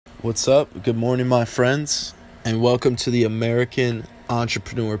What's up? Good morning, my friends, and welcome to the American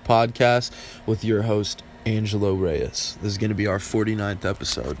Entrepreneur Podcast with your host, Angelo Reyes. This is going to be our 49th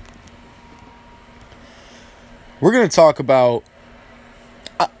episode. We're going to talk about...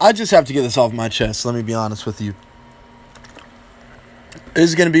 I just have to get this off my chest, let me be honest with you. This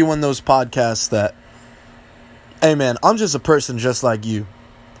is going to be one of those podcasts that, hey man, I'm just a person just like you.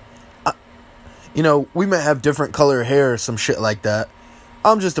 We might have different color hair or some shit like that.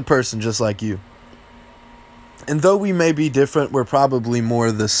 I'm just a person just like you. And though we may be different, we're probably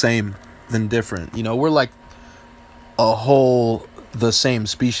more the same than different. We're like a whole, the same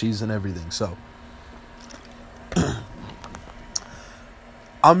species and everything. So,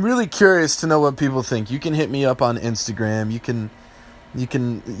 I'm really curious to know what people think. You can hit me up on Instagram. You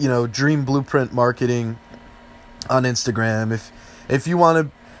can Dream Blueprint Marketing on Instagram. If you want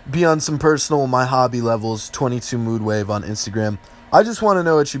to be on some personal, my hobby levels, 22 Mood Wave on Instagram. I just want to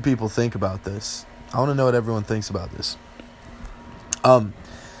know what you people think about this. I want to know what everyone thinks about this.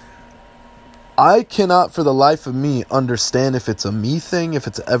 I cannot for the life of me understand if it's a me thing, if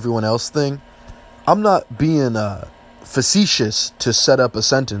it's an everyone else thing. I'm not being facetious to set up a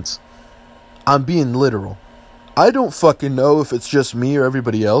sentence. I'm being literal. I don't fucking know if it's just me or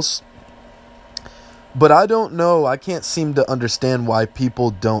everybody else. But I don't know. I can't seem to understand why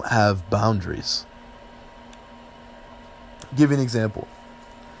people don't have boundaries. Give you an example.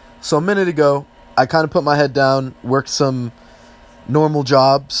 So a minute ago, I kind of put my head down, worked some normal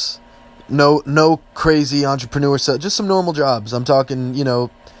jobs. No crazy entrepreneur stuff, just some normal jobs. I'm talking,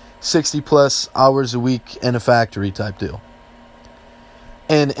 60 plus hours a week in a factory type deal.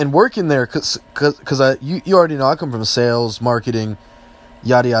 And working there, cause you already know I come from sales, marketing,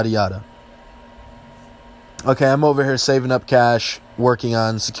 yada, yada, yada. Okay, I'm over here saving up cash, working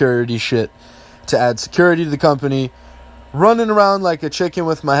on security shit to add security to the company, running around like a chicken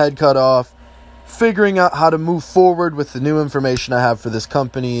with my head cut off, figuring out how to move forward with the new information I have for this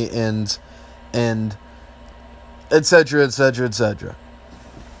company and et cetera, et cetera, et cetera.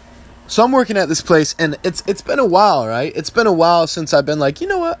 So I'm working at this place, and it's been a while, right? It's been a while since I've been like, you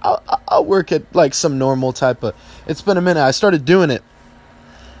know what, I'll work at like some normal type of... It's been a minute. I started doing it,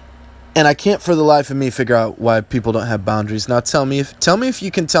 and I can't for the life of me figure out why people don't have boundaries. Now tell me if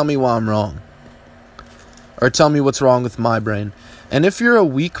you can tell me why I'm wrong. Or tell me what's wrong with my brain. And if you're a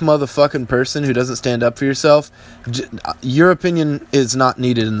weak motherfucking person who doesn't stand up for yourself, your opinion is not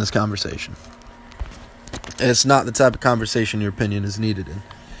needed in this conversation. It's not the type of conversation your opinion is needed in.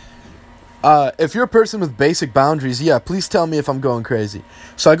 If you're a person with basic boundaries, yeah, please tell me if I'm going crazy.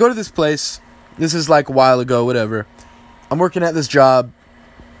 So I go to this place. This is like a while ago, whatever. I'm working at this job.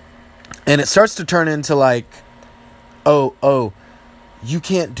 And it starts to turn into like, oh, you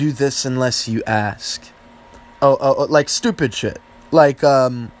can't do this unless you ask. Oh, like stupid shit. Like,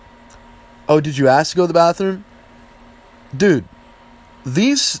 did you ask to go to the bathroom? Dude,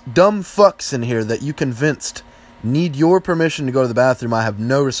 these dumb fucks in here that you convinced need your permission to go to the bathroom, I have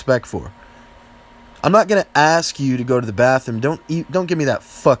no respect for. I'm not gonna ask you to go to the bathroom. Don't give me that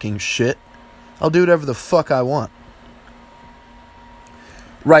fucking shit. I'll do whatever the fuck I want.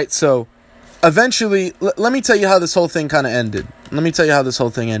 Right, so, eventually, let me tell you how this whole thing kind of ended.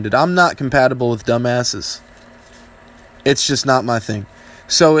 I'm not compatible with dumbasses. It's just not my thing.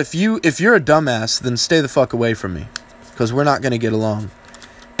 So if you're a dumbass, then stay the fuck away from me. Because we're not going to get along.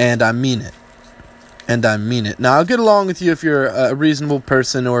 And I mean it. Now, I'll get along with you if you're a reasonable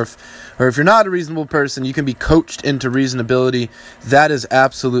person, or if you're not a reasonable person, you can be coached into reasonability. That is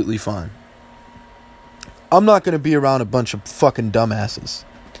absolutely fine. I'm not going to be around a bunch of fucking dumbasses.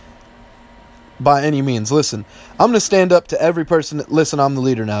 By any means. Listen, I'm going to stand up to every person. Listen, I'm the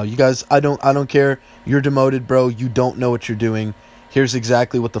leader now. You guys, I don't care. You're demoted, bro. You don't know what you're doing. Here's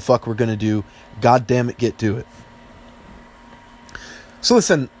exactly what the fuck we're going to do. God damn it, get to it. So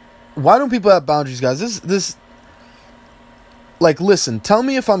listen, why don't people have boundaries, guys? Listen, tell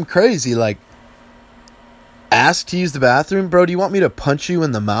me if I'm crazy. Like, ask to use the bathroom? Bro, do you want me to punch you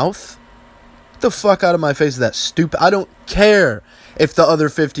in the mouth? Get the fuck out of my face with that stupid... I don't care if the other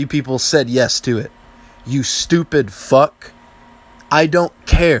 50 people said yes to it. You stupid fuck. I don't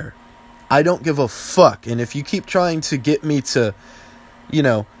care. I don't give a fuck. And if you keep trying to get me to,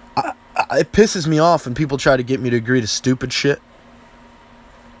 it pisses me off when people try to get me to agree to stupid shit.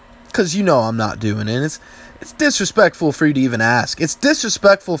 Because I'm not doing it. It's disrespectful for you to even ask. It's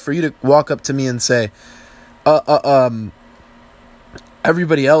disrespectful for you to walk up to me and say,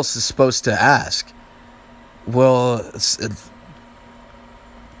 everybody else is supposed to ask. Well,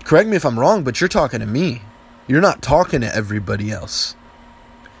 correct me if I'm wrong, but you're talking to me. You're not talking to everybody else.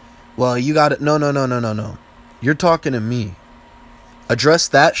 Well, you got it. No. You're talking to me. Address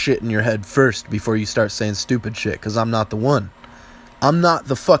that shit in your head first before you start saying stupid shit, because I'm not the one. I'm not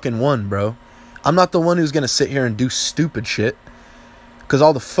the fucking one, bro. I'm not the one who's going to sit here and do stupid shit, because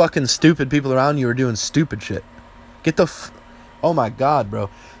all the fucking stupid people around you are doing stupid shit. Get the oh my God, bro.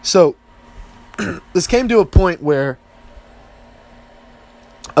 So, this came to a point where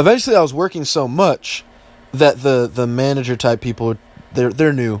eventually I was working so much that the manager type people,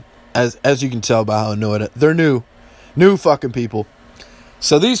 they're new, as you can tell by how annoyed it. They're new fucking people.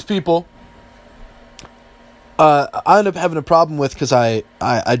 So these people, I ended up having a problem with because I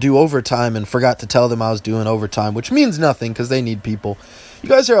do overtime and forgot to tell them I was doing overtime, which means nothing because they need people. You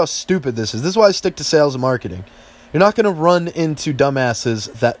guys hear how stupid this is. This is why I stick to sales and marketing. You're not going to run into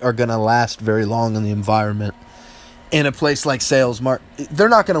dumbasses that are going to last very long in the environment. In a place like sales, they're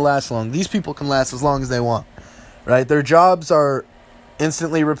not going to last long. These people can last as long as they want, right? Their jobs are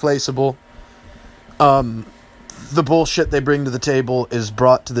instantly replaceable. The bullshit they bring to the table is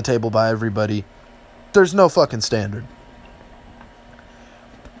brought to the table by everybody. There's no fucking standard.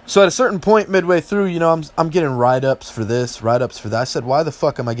 So at a certain point midway through, I'm getting write-ups for this, write-ups for that. I said, why the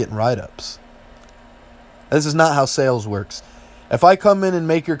fuck am I getting write-ups? This is not how sales works. If I come in and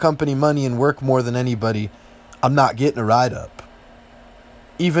make your company money and work more than anybody, I'm not getting a write-up.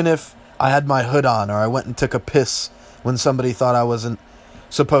 Even if I had my hood on or I went and took a piss when somebody thought I wasn't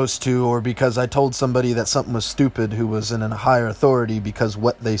supposed to, or because I told somebody that something was stupid who was in a higher authority because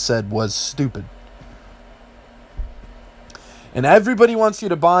what they said was stupid. And everybody wants you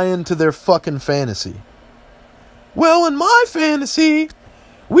to buy into their fucking fantasy. Well, in my fantasy,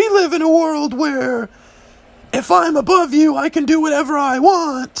 we live in a world where if I'm above you, I can do whatever I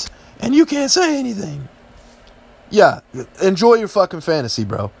want, and you can't say anything. Yeah, enjoy your fucking fantasy,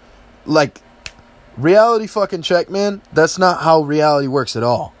 bro. Like, reality fucking check, man. That's not how reality works at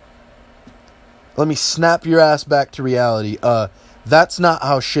all. Let me snap your ass back to reality. That's not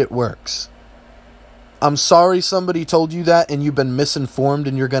how shit works. I'm sorry somebody told you that and you've been misinformed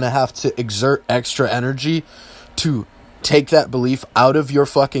and you're going to have to exert extra energy to take that belief out of your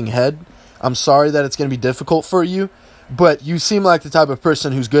fucking head. I'm sorry that it's going to be difficult for you, but you seem like the type of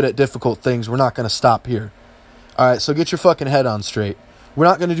person who's good at difficult things. We're not going to stop here. Alright, so get your fucking head on straight. We're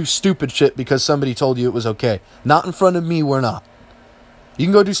not going to do stupid shit because somebody told you it was okay. Not in front of me, we're not. You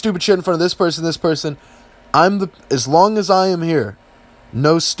can go do stupid shit in front of this person. As long as I am here,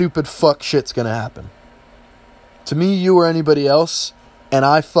 no stupid fuck shit's going to happen. To me, you or anybody else, and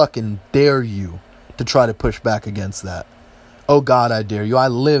I fucking dare you to try to push back against that. Oh God, I dare you. I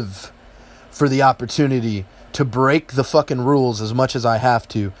live for the opportunity to break the fucking rules as much as I have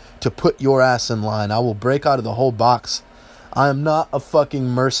to put your ass in line. I will break out of the whole box. I am not a fucking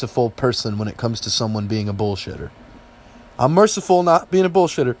merciful person when it comes to someone being a bullshitter. I'm merciful not being a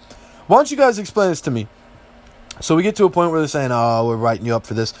bullshitter. Why don't you guys explain this to me? So we get to a point where they're saying, oh, we're writing you up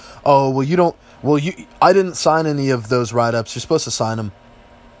for this. Oh, I didn't sign any of those write-ups. You're supposed to sign them.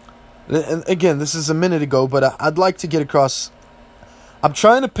 And again, this is a minute ago, but I'd like to get across. I'm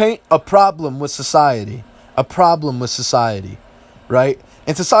trying to paint a problem with society. Right?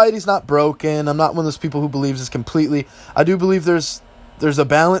 And society's not broken. I'm not one of those people who believes it's completely. I do believe there's a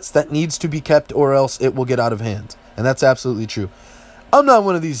balance that needs to be kept or else it will get out of hand. And that's absolutely true. I'm not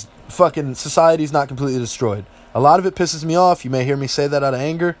one of these fucking society's not completely destroyed. A lot of it pisses me off. You may hear me say that out of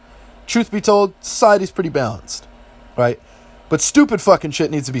anger. Truth be told, society's pretty balanced. Right? But stupid fucking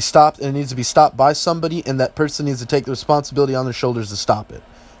shit needs to be stopped, and it needs to be stopped by somebody, and that person needs to take the responsibility on their shoulders to stop it.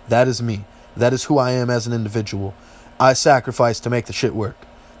 That is me. That is who I am as an individual. I sacrifice to make the shit work.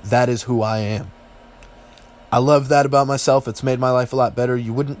 That is who I am. I love that about myself. It's made my life a lot better.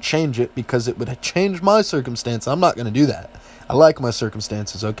 You wouldn't change it because it would change my circumstance. I'm not going to do that. I like my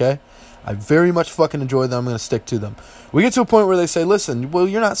circumstances, okay? I very much fucking enjoy them. I'm going to stick to them. We get to a point where they say, listen, well,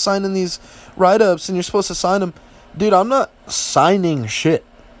 you're not signing these write-ups and you're supposed to sign them. Dude, I'm not signing shit.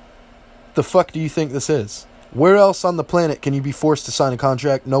 The fuck do you think this is? Where else on the planet can you be forced to sign a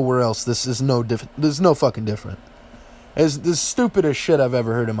contract? Nowhere else. This is no different. This is no fucking different. It's the stupidest shit I've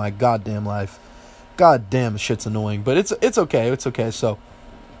ever heard in my goddamn life. God damn, shit's annoying. But it's okay. It's okay. So,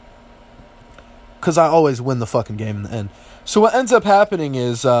 because I always win the fucking game in the end. So what ends up happening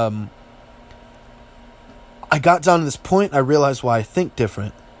is, I got down to this point. I realized why I think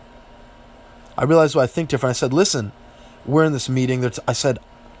different. I said, listen, we're in this meeting. I said,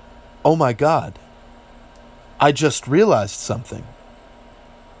 oh my God, I just realized something.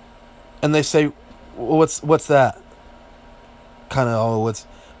 And they say, what's that? Kind of,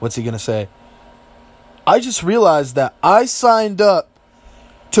 what's he going to say? I just realized that I signed up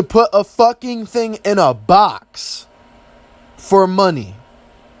to put a fucking thing in a box for money.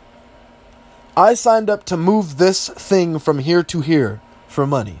 I signed up to move this thing from here to here for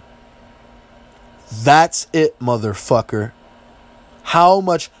money. That's it, motherfucker. How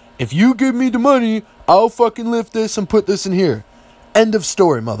much? If you give me the money, I'll fucking lift this and put this in here. End of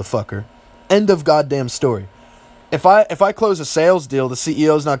story, motherfucker. End of goddamn story. If I close a sales deal, the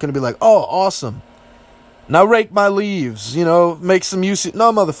CEO's not going to be like, oh, awesome. Now rake my leaves, make some use.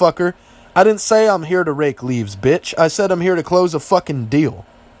 No, motherfucker. I didn't say I'm here to rake leaves, bitch. I said I'm here to close a fucking deal.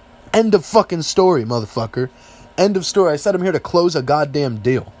 End of fucking story, motherfucker. End of story. I said I'm here to close a goddamn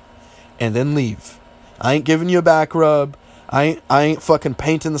deal. And then leave. I ain't giving you a back rub. I ain't fucking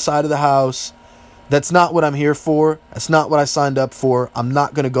painting the side of the house. That's not what I'm here for. That's not what I signed up for. I'm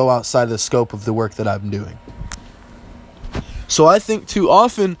not going to go outside of the scope of the work that I'm doing. So I think too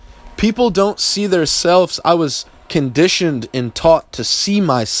often people don't see themselves. I was conditioned and taught to see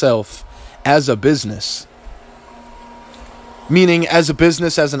myself as a business. Meaning as a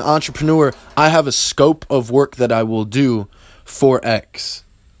business, as an entrepreneur, I have a scope of work that I will do for X.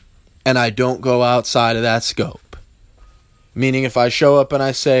 And I don't go outside of that scope. Meaning if I show up and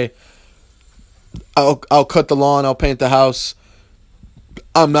I say, I'll cut the lawn, I'll paint the house,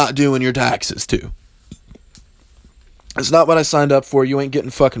 I'm not doing your taxes too. It's not what I signed up for. You ain't getting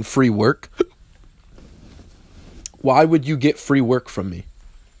fucking free work. Why would you get free work from me?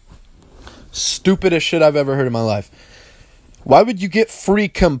 Stupidest shit I've ever heard in my life. Why would you get free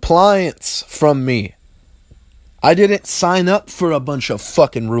compliance from me? I didn't sign up for a bunch of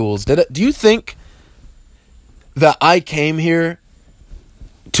fucking rules, did it? Do you think that I came here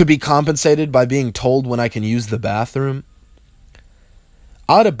to be compensated by being told when I can use the bathroom?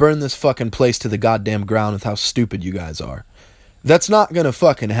 I ought to burn this fucking place to the goddamn ground with how stupid you guys are. That's not gonna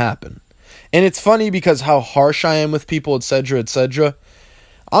fucking happen. And it's funny because how harsh I am with people, etc., etc.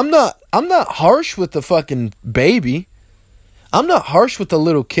 I'm not harsh with the fucking baby. I'm not harsh with the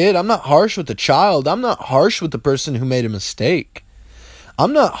little kid. I'm not harsh with the child. I'm not harsh with the person who made a mistake.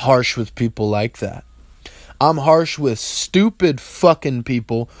 I'm not harsh with people like that. I'm harsh with stupid fucking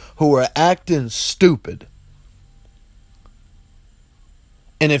people who are acting stupid.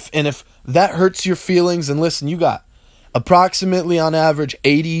 And if that hurts your feelings, and listen, you got approximately on average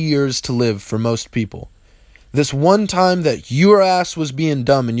 80 years to live for most people. This one time that your ass was being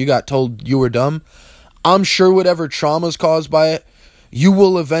dumb and you got told you were dumb, I'm sure whatever trauma's caused by it, you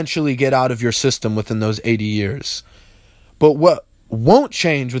will eventually get out of your system within those 80 years. But what won't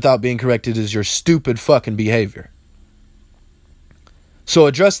change without being corrected is your stupid fucking behavior. So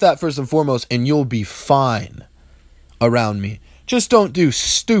address that first and foremost, and you'll be fine around me. Just don't do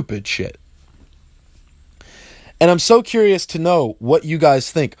stupid shit. And I'm so curious to know what you guys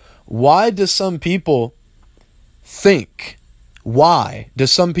think. Why do some people think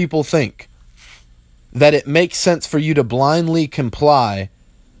that it makes sense for you to blindly comply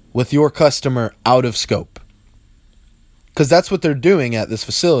with your customer out of scope? Because that's what they're doing at this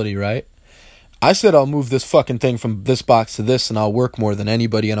facility, right? I said I'll move this fucking thing from this box to this, and I'll work more than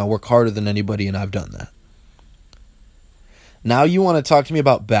anybody, and I'll work harder than anybody, and I've done that. Now you want to talk to me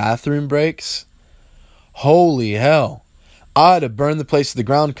about bathroom breaks? Holy hell. I ought to burn the place to the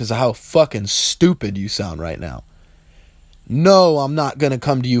ground because of how fucking stupid you sound right now. No, I'm not going to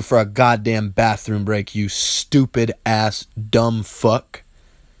come to you for a goddamn bathroom break, you stupid ass dumb fuck.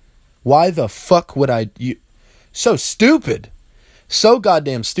 Why the fuck would I... So stupid. So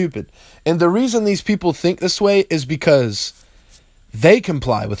goddamn stupid. And the reason these people think this way is because they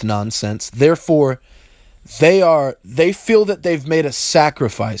comply with nonsense. Therefore, they feel that they've made a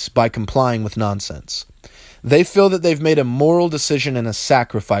sacrifice by complying with nonsense. They feel that they've made a moral decision and a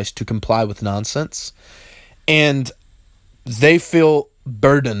sacrifice to comply with nonsense. And they feel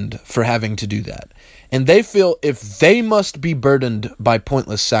burdened for having to do that. And they feel if they must be burdened by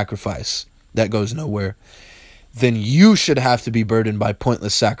pointless sacrifice that goes nowhere, then you should have to be burdened by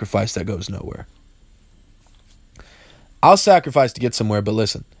pointless sacrifice that goes nowhere. I'll sacrifice to get somewhere, but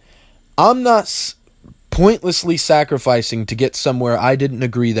listen, I'm not pointlessly sacrificing to get somewhere I didn't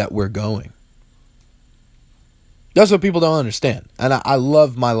agree that we're going. That's what people don't understand. And I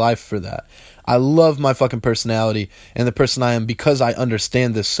love my life for that. I love my fucking personality and the person I am because I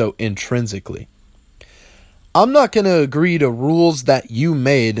understand this so intrinsically. I'm not going to agree to rules that you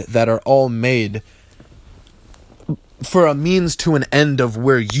made that are all made for a means to an end of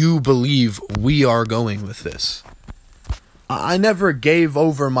where you believe we are going with this. I never gave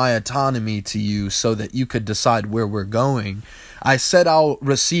over my autonomy to you so that you could decide where we're going. I said I'll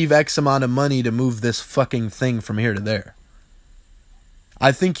receive X amount of money to move this fucking thing from here to there.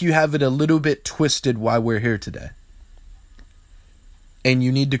 I think you have it a little bit twisted why we're here today. And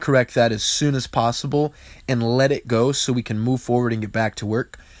you need to correct that as soon as possible and let it go so we can move forward and get back to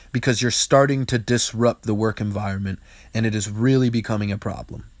work. because you're starting to disrupt the work environment, and it is really becoming a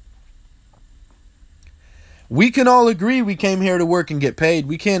problem. We can all agree we came here to work and get paid.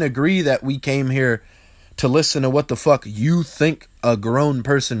 We can't agree that we came here to listen to what the fuck you think a grown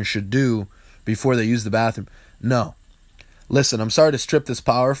person should do before they use the bathroom. No. Listen, I'm sorry to strip this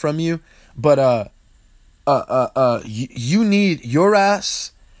power from you, but you need, your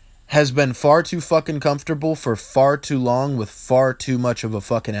ass has been far too fucking comfortable for far too long with far too much of a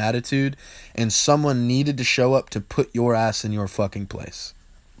fucking attitude, and someone needed to show up to put your ass in your fucking place.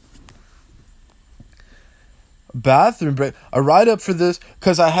 Bathroom break. I write up for this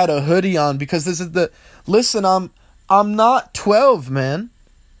because I had a hoodie on, because this is the, listen, I'm not 12, man,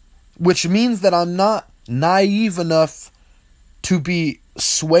 which means that I'm not naive enough to be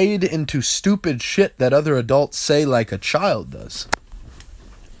swayed into stupid shit that other adults say like a child does.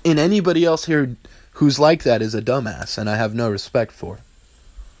 And anybody else here who's like that is a dumbass, and I have no respect for.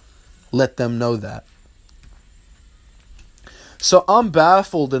 Let them know that. So I'm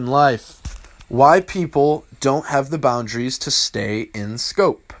baffled in life why people don't have the boundaries to stay in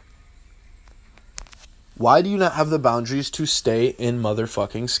scope. Why do you not have the boundaries to stay in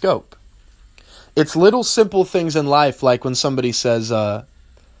motherfucking scope? It's little simple things in life, like when somebody says,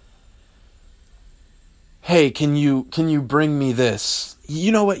 hey, can you bring me this?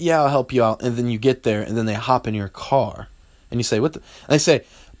 You know what? Yeah, I'll help you out. And then you get there, and then they hop in your car. And you say, what the? And they say,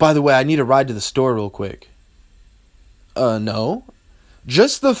 by the way, I need a ride to the store real quick. No.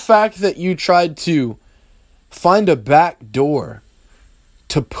 Just the fact that you tried to find a back door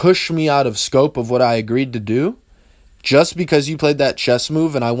to push me out of scope of what I agreed to do, just because you played that chess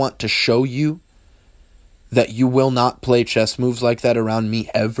move, and I want to show you that you will not play chess moves like that around me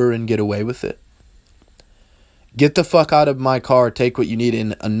ever and get away with it. Get the fuck out of my car, take what you need,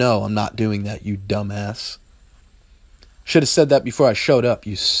 and no, I'm not doing that, you dumbass. Should have said that before I showed up,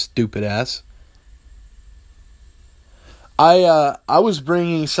 you stupid ass. I was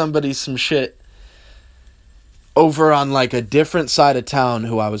bringing somebody some shit over on like a different side of town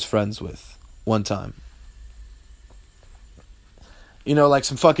who I was friends with one time. You know, like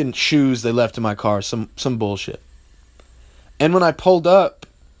some fucking shoes they left in my car, some bullshit. And when I pulled up,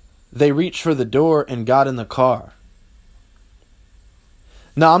 they reached for the door and got in the car.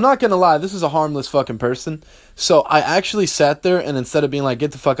 Now, I'm not going to lie, this is a harmless fucking person. So I actually sat there, and instead of being like,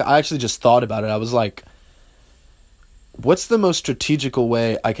 get the fuck out, I actually just thought about it. I was like, what's the most strategical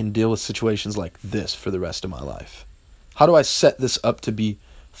way I can deal with situations like this for the rest of my life? How do I set this up to be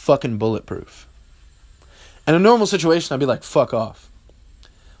fucking bulletproof? In a normal situation, I'd be like, fuck off.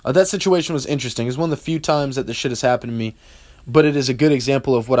 That situation was interesting. It's one of the few times that this shit has happened to me, but it is a good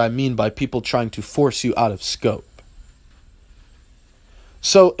example of what I mean by people trying to force you out of scope.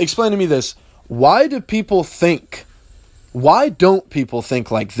 So, explain to me this. Why don't people think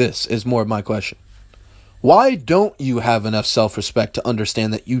like this is more of my question. Why don't you have enough self-respect to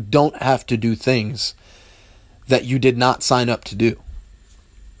understand that you don't have to do things that you did not sign up to do?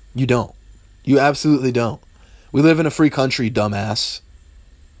 You don't. You absolutely don't. We live in a free country, dumbass.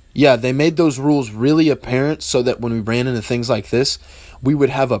 Yeah, they made those rules really apparent so that when we ran into things like this, we would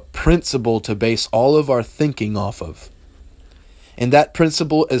have a principle to base all of our thinking off of. And that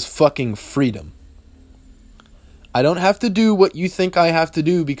principle is fucking freedom. I don't have to do what you think I have to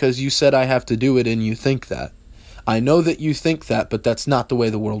do because you said I have to do it and you think that. I know that you think that, but that's not the way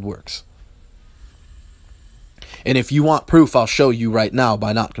the world works. And if you want proof, I'll show you right now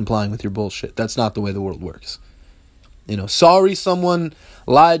by not complying with your bullshit. That's not the way the world works. You know, sorry someone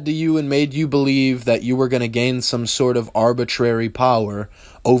lied to you and made you believe that you were going to gain some sort of arbitrary power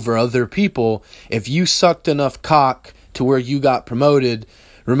over other people. If you sucked enough cock to where you got promoted,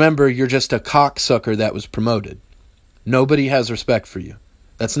 remember, you're just a cocksucker that was promoted. Nobody has respect for you.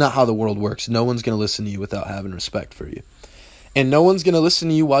 That's not how the world works. No one's going to listen to you without having respect for you. And no one's going to listen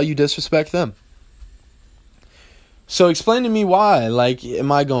to you while you disrespect them. So explain to me why. Like,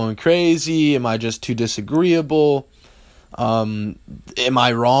 am I going crazy? Am I just too disagreeable? Am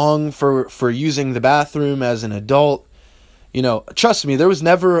I wrong for using the bathroom as an adult? You know, trust me, there was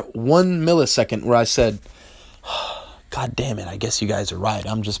never 1 millisecond where I said, God damn it, I guess you guys are right.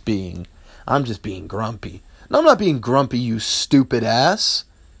 I'm just being grumpy. No, I'm not being grumpy, you stupid ass.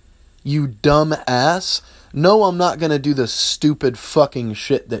 You dumb ass. No, I'm not going to do the stupid fucking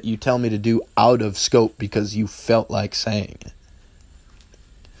shit that you tell me to do out of scope because you felt like saying it.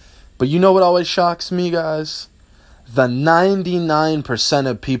 But you know what always shocks me, guys? The 99%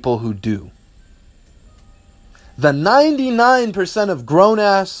 of people who do. The 99% of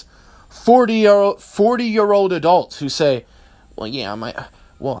grown-ass 40-year-old adults who say, well, yeah,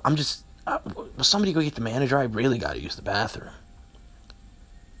 somebody go get the manager. I really got to use the bathroom.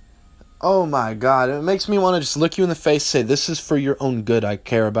 Oh my God. It makes me want to just look you in the face, say, this is for your own good. I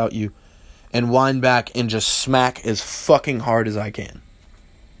care about you. And wind back and just smack as fucking hard as I can.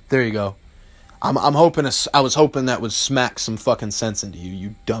 There you go. I was hoping that would smack some fucking sense into you,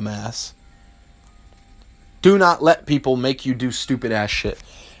 you dumbass. Do not let people make you do stupid ass shit.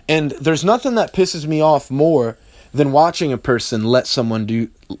 And there's nothing that pisses me off more than watching a person let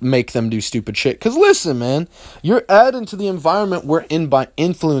someone make them do stupid shit. Because listen, man, you're adding to the environment we're in by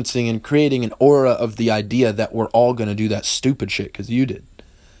influencing and creating an aura of the idea that we're all going to do that stupid shit because you did.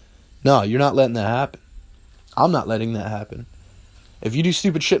 No, you're not letting that happen. I'm not letting that happen. If you do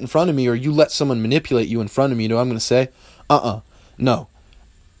stupid shit in front of me or you let someone manipulate you in front of me, you know what I'm going to say? No.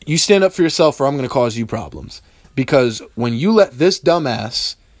 You stand up for yourself or I'm going to cause you problems. Because when you let this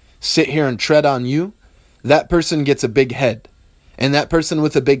dumbass sit here and tread on you, that person gets a big head. And that person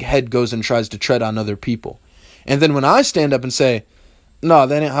with a big head goes and tries to tread on other people. And then when I stand up and say, no,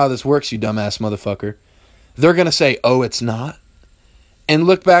 that ain't how this works, you dumbass motherfucker, they're going to say, oh, it's not. And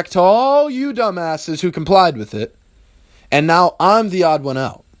look back to all you dumbasses who complied with it. And now I'm the odd one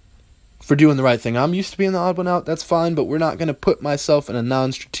out for doing the right thing. I'm used to being the odd one out. That's fine, but we're not going to put myself in a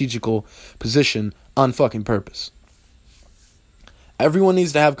non-strategical position on fucking purpose. Everyone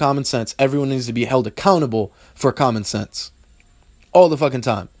needs to have common sense. Everyone needs to be held accountable for common sense. All the fucking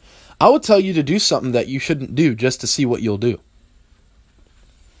time. I will tell you to do something that you shouldn't do just to see what you'll do.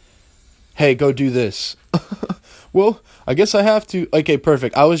 Hey, go do this. Well, I guess I have to. Okay,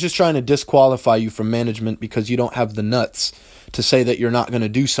 perfect. I was just trying to disqualify you from management because you don't have the nuts to say that you're not going to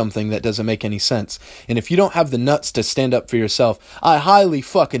do something that doesn't make any sense. And if you don't have the nuts to stand up for yourself, I highly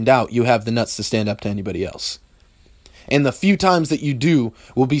fucking doubt you have the nuts to stand up to anybody else. And the few times that you do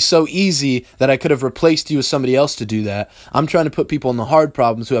will be so easy that I could have replaced you with somebody else to do that. I'm trying to put people in the hard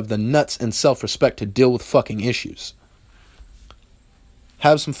problems who have the nuts and self-respect to deal with fucking issues.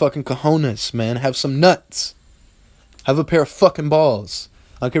 Have some fucking cojones, man. Have some nuts. Have a pair of fucking balls.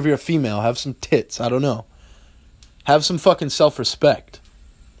 I don't care if you're a female. Have some tits. I don't know. Have some fucking self-respect.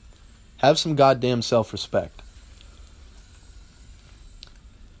 Have some goddamn self-respect.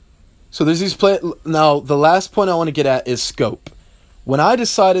 So there's these now, the last point I want to get at is scope. When I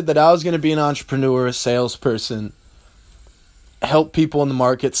decided that I was going to be an entrepreneur, a salesperson, help people in the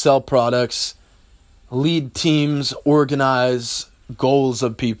market, sell products, lead teams, organize goals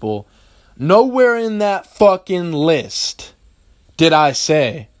of people, nowhere in that fucking list did I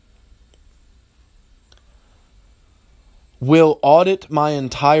say, will audit my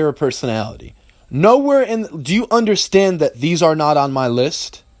entire personality. Nowhere in... Do you understand that these are not on my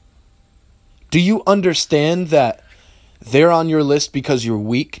list? Do you understand that they're on your list because you're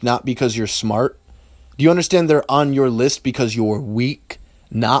weak, not because you're smart? Do you understand they're on your list because you're weak,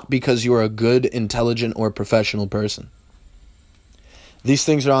 not because you're a good, intelligent, or professional person? These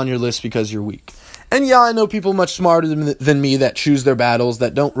things are on your list because you're weak. And yeah, I know people much smarter than me that choose their battles,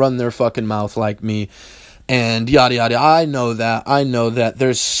 that don't run their fucking mouth like me, and yada yada. I know that.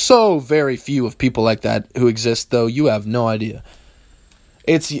 There's so very few of people like that who exist, though. You have no idea.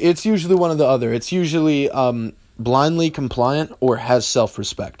 It's usually one or the other. It's usually blindly compliant or has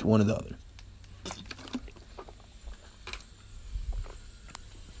self-respect, one or the other.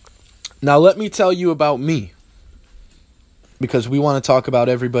 Now let me tell you about me, because we want to talk about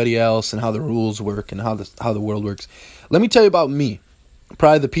everybody else and how the rules work and how the world works. Let me tell you about me.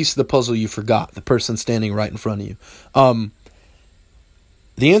 Probably the piece of the puzzle you forgot, the person standing right in front of you.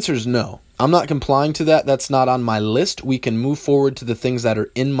 The answer is no. I'm not complying to that. That's not on my list. We can move forward to the things that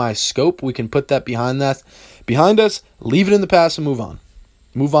are in my scope. We can put that behind us, leave it in the past and move on.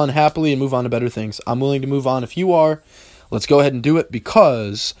 Move on happily and move on to better things. I'm willing to move on if you are. Let's go ahead and do it,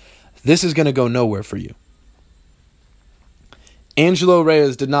 because this is going to go nowhere for you. Angelo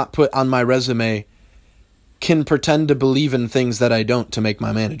Reyes did not put on my resume, can pretend to believe in things that I don't to make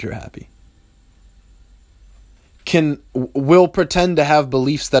my manager happy. Will pretend to have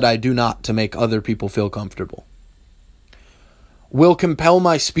beliefs that I do not to make other people feel comfortable. Will compel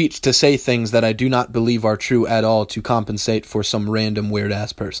my speech to say things that I do not believe are true at all to compensate for some random weird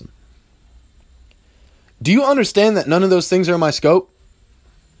ass person. Do you understand that none of those things are in my scope?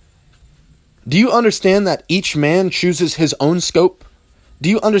 Do you understand that each man chooses his own scope? Do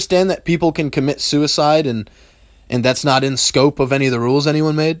you understand that people can commit suicide and that's not in scope of any of the rules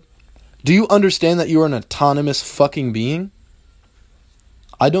anyone made? Do you understand that you are an autonomous fucking being?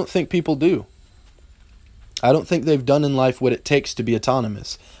 I don't think people do. I don't think they've done in life what it takes to be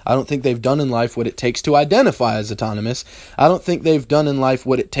autonomous. I don't think they've done in life what it takes to identify as autonomous. I don't think they've done in life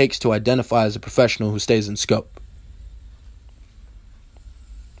what it takes to identify as a professional who stays in scope.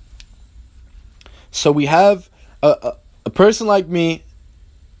 So we have a person like me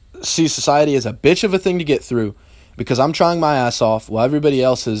see society as a bitch of a thing to get through because I'm trying my ass off while everybody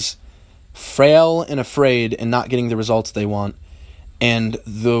else is frail and afraid and not getting the results they want. And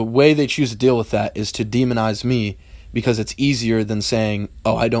the way they choose to deal with that is to demonize me because it's easier than saying,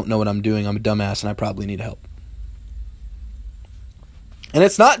 oh, I don't know what I'm doing, I'm a dumbass, and I probably need help. And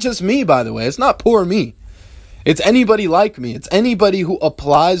it's not just me, by the way. It's not poor me. It's anybody like me. It's anybody who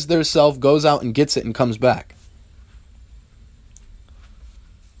applies their self, goes out and gets it, and comes back.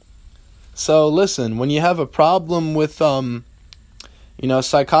 So listen, when you have a problem with,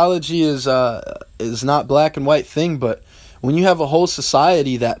 psychology is not black and white thing, but when you have a whole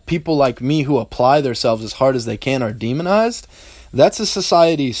society that people like me who apply themselves as hard as they can are demonized, that's a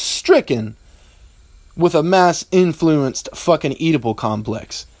society stricken with a mass-influenced fucking Oedipal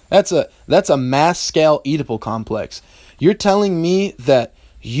complex. That's a mass-scale Oedipal complex. You're telling me that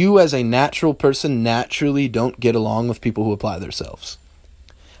you as a natural person naturally don't get along with people who apply themselves.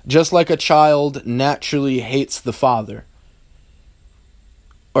 Just like a child naturally hates the father.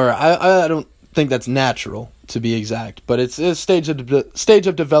 Or I don't think that's natural, to be exact, but it's a stage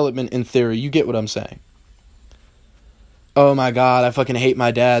of development in theory. You get what I'm saying. Oh my God, I fucking hate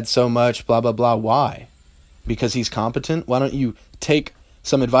my dad so much, blah, blah, blah. Why? Because he's competent? Why don't you take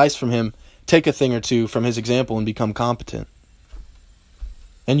some advice from him, take a thing or two from his example and become competent?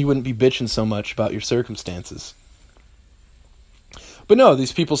 And you wouldn't be bitching so much about your circumstances. But no,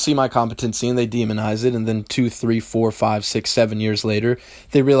 these people see my competency and they demonize it, and then 2, 3, 4, 5, 6, 7 years later,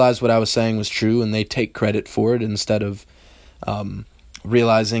 they realize what I was saying was true and they take credit for it instead of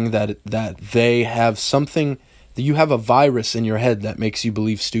realizing that they have something, that you have a virus in your head that makes you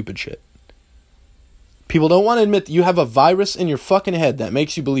believe stupid shit. People don't want to admit that you have a virus in your fucking head that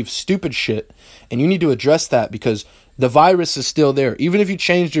makes you believe stupid shit, and you need to address that because the virus is still there. Even if you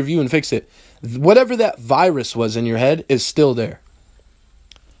changed your view and fix it, whatever that virus was in your head is still there.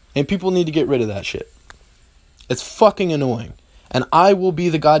 And people need to get rid of that shit. It's fucking annoying. And I will be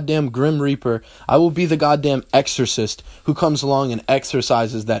the goddamn Grim Reaper. I will be the goddamn exorcist who comes along and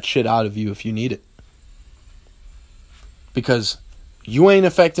exorcises that shit out of you if you need it. Because you ain't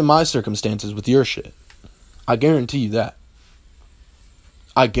affecting my circumstances with your shit. I guarantee you that.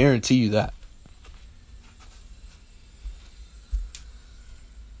 I guarantee you that.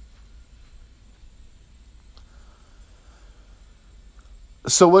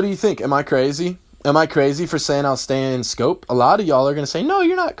 So what do you think? Am I crazy? Am I crazy for saying I'll stay in scope? A lot of y'all are going to say, no,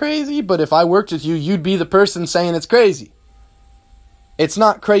 you're not crazy. But if I worked with you, you'd be the person saying it's crazy. It's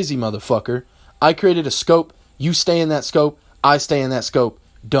not crazy, motherfucker. I created a scope. You stay in that scope. I stay in that scope.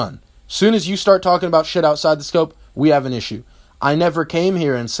 Done. Soon as you start talking about shit outside the scope, we have an issue. I never came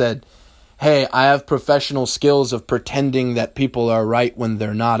here and said, hey, I have professional skills of pretending that people are right when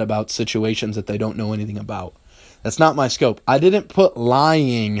they're not about situations that they don't know anything about. That's not my scope. I didn't put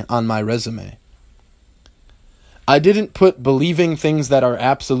lying on my resume. I didn't put believing things that are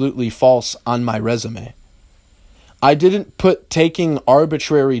absolutely false on my resume. I didn't put taking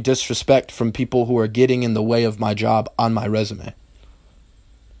arbitrary disrespect from people who are getting in the way of my job on my resume.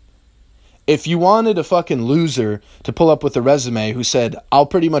 If you wanted a fucking loser to pull up with a resume who said, I'll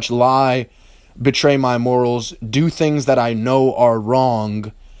pretty much lie, betray my morals, do things that I know are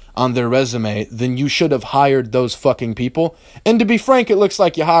wrong on their resume, then you should have hired those fucking people. And to be frank, it looks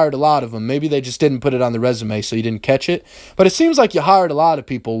like you hired a lot of them. Maybe they just didn't put it on the resume, so you didn't catch it. But it seems like you hired a lot of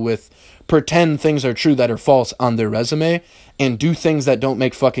people with pretend things are true that are false on their resume and do things that don't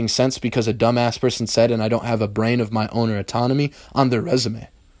make fucking sense because a dumbass person said and I don't have a brain of my own or autonomy on their resume.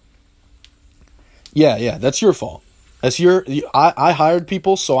 Yeah, that's your fault. I hired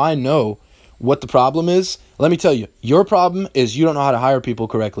people, so I know what the problem is. Let me tell you, your problem is you don't know how to hire people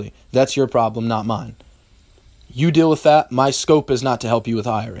correctly. That's your problem, not mine. You deal with that. My scope is not to help you with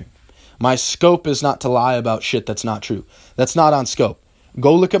hiring. My scope is not to lie about shit that's not true. That's not on scope.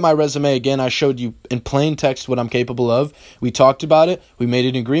 Go look at my resume again. I showed you in plain text what I'm capable of. We talked about it. We made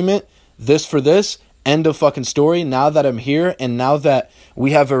an agreement. This for this. End of fucking story. Now that I'm here and now that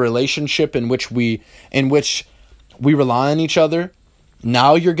we have a relationship in which we rely on each other,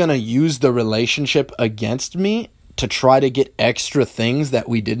 now you're going to use the relationship against me to try to get extra things that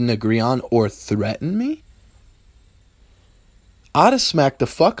we didn't agree on or threaten me? I'd have smacked the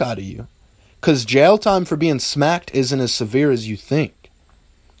fuck out of you. Because jail time for being smacked isn't as severe as you think.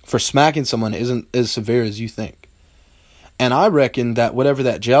 For smacking someone isn't as severe as you think. And I reckon that whatever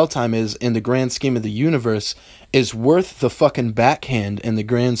that jail time is in the grand scheme of the universe is worth the fucking backhand in the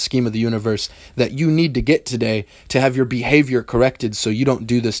grand scheme of the universe that you need to get today to have your behavior corrected so you don't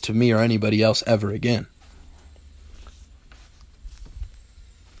do this to me or anybody else ever again.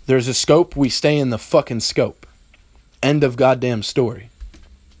 There's a scope, we stay in the fucking scope. End of goddamn story.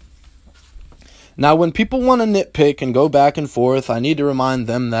 Now, when people want to nitpick and go back and forth, I need to remind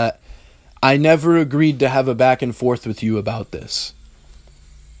them that I never agreed to have a back and forth with you about this.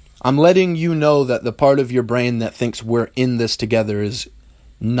 I'm letting you know that the part of your brain that thinks we're in this together is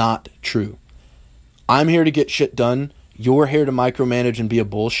not true. I'm here to get shit done. You're here to micromanage and be a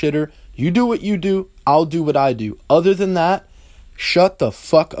bullshitter. You do what you do. I'll do what I do. Other than that, shut the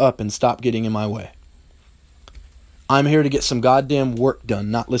fuck up and stop getting in my way. I'm here to get some goddamn work done,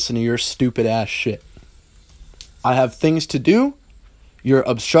 not listen to your stupid ass shit. I have things to do. You're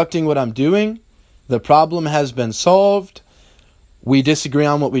obstructing what I'm doing. The problem has been solved. We disagree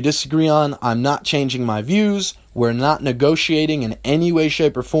on what we disagree on. I'm not changing my views. We're not negotiating in any way,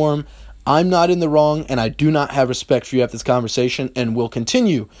 shape, or form. I'm not in the wrong, and I do not have respect for you after this conversation, and will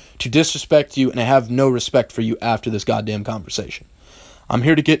continue to disrespect you, and I have no respect for you after this goddamn conversation. I'm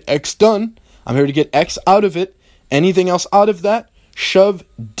here to get X done. I'm here to get X out of it. Anything else out of that, shove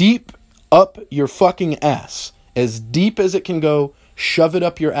deep up your fucking ass. As deep as it can go, shove it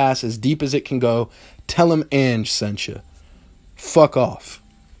up your ass as deep as it can go. Tell him Ange sent you. Fuck off.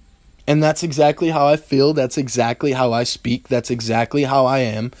 And that's exactly how I feel. That's exactly how I speak. That's exactly how I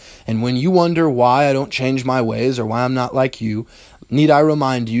am. And when you wonder why I don't change my ways or why I'm not like you, need I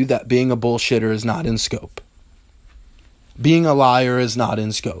remind you that being a bullshitter is not in scope. Being a liar is not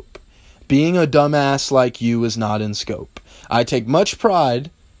in scope. Being a dumbass like you is not in scope. I take much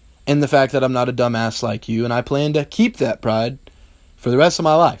pride in the fact that I'm not a dumbass like you, and I plan to keep that pride for the rest of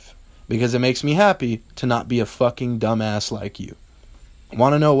my life because it makes me happy to not be a fucking dumbass like you.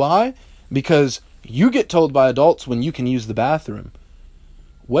 Want to know why? Because you get told by adults when you can use the bathroom.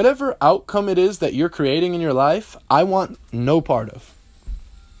 Whatever outcome it is that you're creating in your life, I want no part of.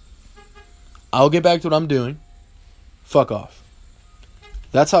 I'll get back to what I'm doing. Fuck off.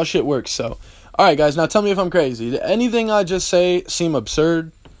 That's how shit works. So, alright guys, now tell me if I'm crazy. Did anything I just say seem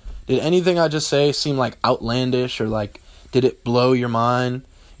absurd? Did anything I just say seem like outlandish or like, did it blow your mind?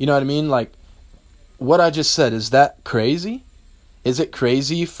 You know what I mean? Like, what I just said, is that crazy? Is it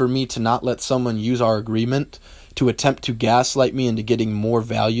crazy for me to not let someone use our agreement to attempt to gaslight me into getting more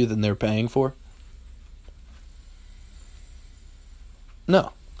value than they're paying for?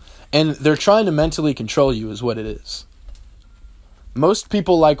 No. And they're trying to mentally control you is what it is. Most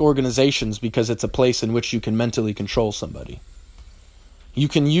people like organizations because it's a place in which you can mentally control somebody. You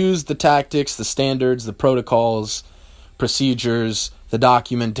can use the tactics, the standards, the protocols, procedures, the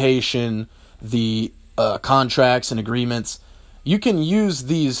documentation, the contracts and agreements. You can use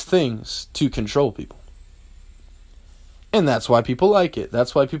these things to control people. And that's why people like it.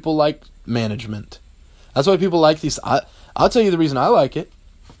 That's why people like management. That's why people like these. I'll tell you the reason I like it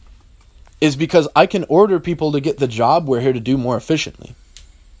is because I can order people to get the job we're here to do more efficiently.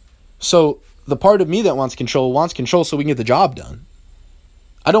 So the part of me that wants control so we can get the job done.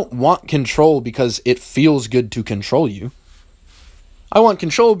 I don't want control because it feels good to control you. I want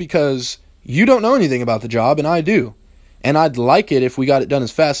control because you don't know anything about the job and I do. And I'd like it if we got it done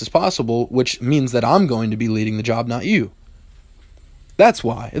as fast as possible, which means that I'm going to be leading the job, not you. That's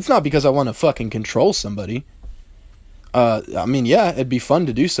why. It's not because I want to fucking control somebody. I mean, yeah, it'd be fun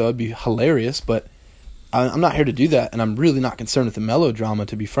to do so. It'd be hilarious, but I'm not here to do that, and I'm really not concerned with the melodrama,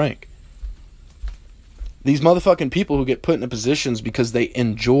 to be frank. These motherfucking people who get put into positions because they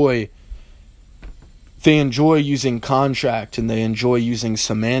enjoy using contract and they enjoy using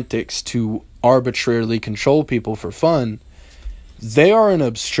semantics to arbitrarily control people for fun, they are an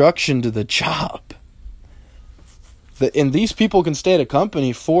obstruction to the job. And these people can stay at a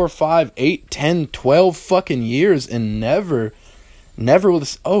company 4, 5, 8, 10, 12 fucking years and never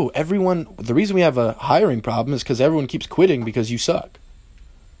with everyone. The reason we have a hiring problem is because everyone keeps quitting because you suck.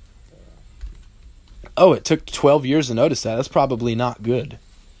 Oh, it took 12 years to notice that. That's probably not good.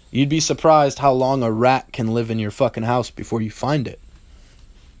 You'd be surprised how long a rat can live in your fucking house before you find it.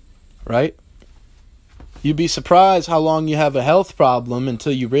 Right? You'd be surprised how long you have a health problem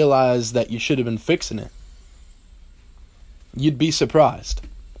until you realize that you should have been fixing it. You'd be surprised.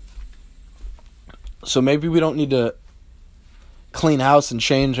 So maybe we don't need to clean house and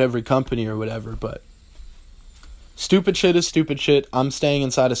change every company or whatever, but stupid shit is stupid shit. I'm staying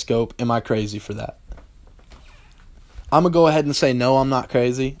inside a scope. Am I crazy for that? I'm going to go ahead and say no, I'm not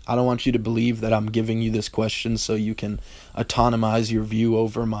crazy. I don't want you to believe that I'm giving you this question so you can autonomize your view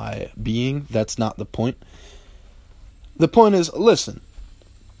over my being. That's not the point. The point is, listen.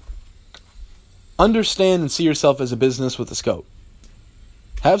 Understand and see yourself as a business with a scope.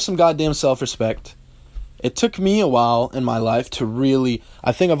 Have some goddamn self-respect. It took me a while in my life to really,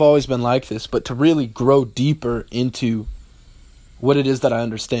 I think I've always been like this, but to really grow deeper into what it is that I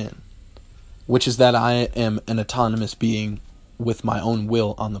understand. Which is that I am an autonomous being with my own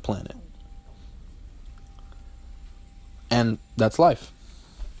will on the planet. And that's life.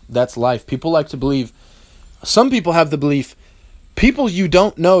 That's life. People like to believe, some people have the belief, people you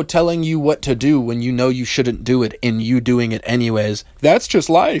don't know telling you what to do when you know you shouldn't do it and you doing it anyways. That's just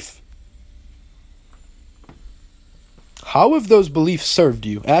life. How have those beliefs served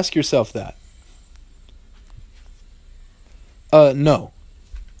you? Ask yourself that. No.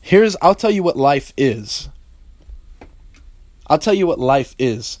 I'll tell you what life is. I'll tell you what life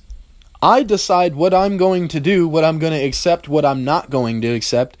is. I decide what I'm going to do, what I'm going to accept, what I'm not going to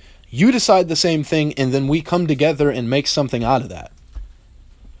accept. You decide the same thing, and then we come together and make something out of that.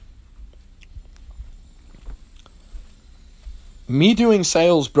 Me doing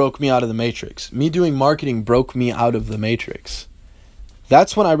sales broke me out of the matrix. Me doing marketing broke me out of the matrix.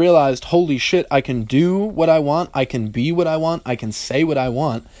 That's when I realized, holy shit, I can do what I want, I can be what I want, I can say what I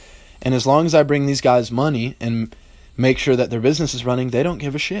want, and as long as I bring these guys money and make sure that their business is running, they don't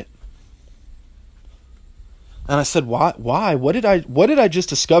give a shit. And I said, why? What did I just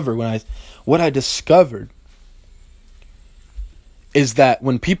discover what I discovered is that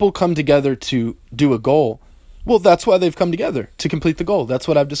when people come together to do a goal, well, that's why they've come together, to complete the goal. That's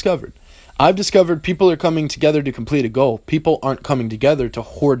what I've discovered. I've discovered people are coming together to complete a goal. People aren't coming together to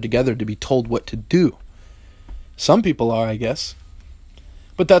hoard together to be told what to do. Some people are, I guess.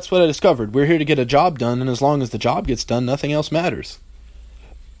 But that's what I discovered. We're here to get a job done, and as long as the job gets done, nothing else matters.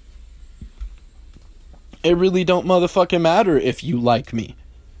 It really don't motherfucking matter if you like me.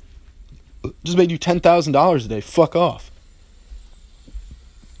 Just made you $10,000 a day. Fuck off.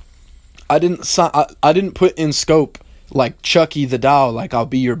 I didn't put in scope like Chucky the doll, like I'll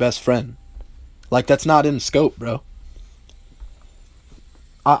be your best friend. Like that's not in scope, bro.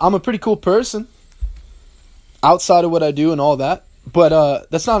 I'm a pretty cool person outside of what I do and all that, but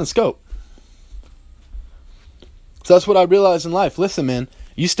that's not in scope. So that's what I realized in life. Listen, man,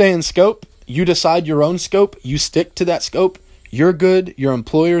 you stay in scope, you decide your own scope, you stick to that scope. You're good, your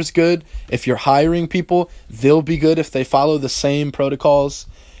employer's good. If you're hiring people, they'll be good if they follow the same protocols.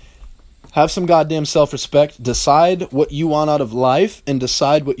 Have some goddamn self-respect. Decide what you want out of life and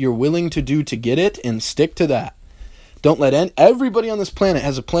decide what you're willing to do to get it and stick to that. Don't let everybody on this planet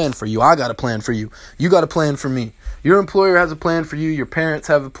has a plan for you. I got a plan for you. You got a plan for me. Your employer has a plan for you. Your parents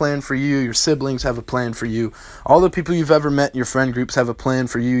have a plan for you. Your siblings have a plan for you. All the people you've ever met in your friend groups have a plan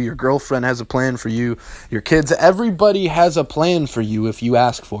for you. Your girlfriend has a plan for you. Your kids, everybody has a plan for you if you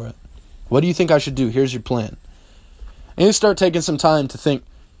ask for it. What do you think I should do? Here's your plan. And you start taking some time to think,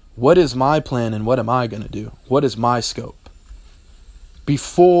 what is my plan and what am I going to do? What is my scope?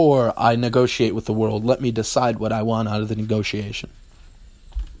 Before I negotiate with the world, let me decide what I want out of the negotiation.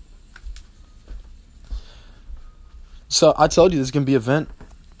 So I told you this is going to be an event,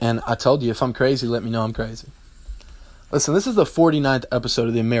 and I told you if I'm crazy, let me know I'm crazy. Listen, this is the 49th episode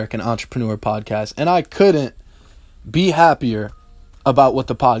of the American Entrepreneur Podcast, and I couldn't be happier about what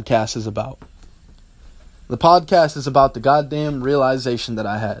the podcast is about. The podcast is about the goddamn realization that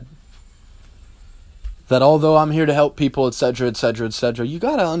I had. That although I'm here to help people, etc., etc., etc., you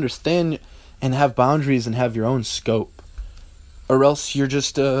gotta understand and have boundaries and have your own scope. Or else you're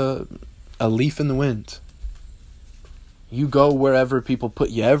just a leaf in the wind. You go wherever people put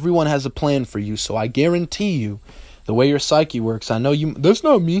you. Everyone has a plan for you, so I guarantee you, the way your psyche works, I know you... That's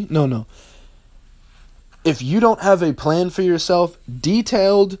not me. No. If you don't have a plan for yourself,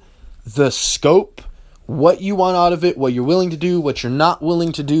 detailed, the scope, what you want out of it, what you're willing to do, what you're not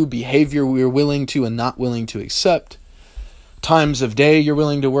willing to do, behavior you're willing to and not willing to accept, times of day you're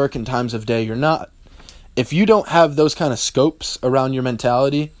willing to work and times of day you're not. If you don't have those kind of scopes around your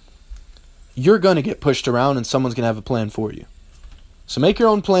mentality, you're going to get pushed around and someone's going to have a plan for you. So make your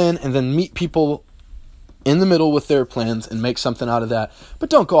own plan and then meet people in the middle with their plans and make something out of that. But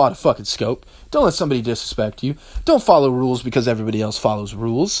don't go out of fucking scope. Don't let somebody disrespect you. Don't follow rules because everybody else follows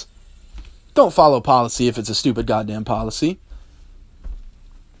rules. Don't follow policy if it's a stupid goddamn policy.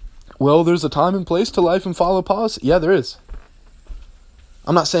 Well, there's a time and place to life and follow policy. Yeah, there is.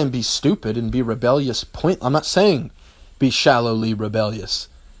 I'm not saying be stupid and be rebellious. I'm not saying be shallowly rebellious.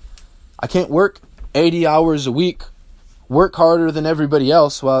 I can't work 80 hours a week, work harder than everybody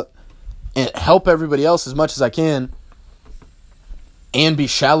else, and help everybody else as much as I can, and be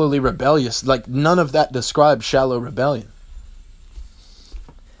shallowly rebellious. Like, none of that describes shallow rebellion.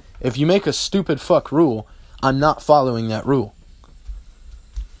 If you make a stupid fuck rule, I'm not following that rule.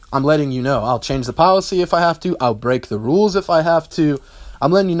 I'm letting you know. I'll change the policy if I have to. I'll break the rules if I have to.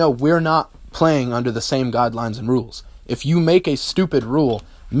 I'm letting you know we're not playing under the same guidelines and rules. If you make a stupid rule,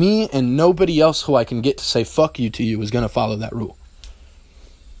 me and nobody else who I can get to say fuck you to you is going to follow that rule.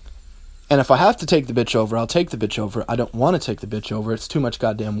 And if I have to take the bitch over, I'll take the bitch over. I don't want to take the bitch over. It's too much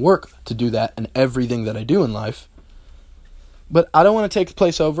goddamn work to do that in everything that I do in life. But I don't want to take the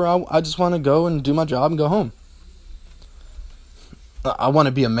place over. I just want to go and do my job and go home. I want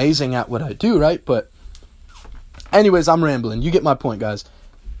to be amazing at what I do, right? But anyways, I'm rambling. You get my point, guys.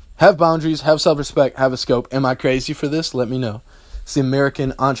 Have boundaries, have self-respect, have a scope. Am I crazy for this? Let me know. It's the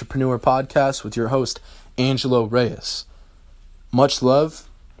American Entrepreneur Podcast with your host, Angelo Reyes. Much love.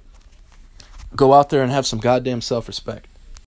 Go out there and have some goddamn self-respect.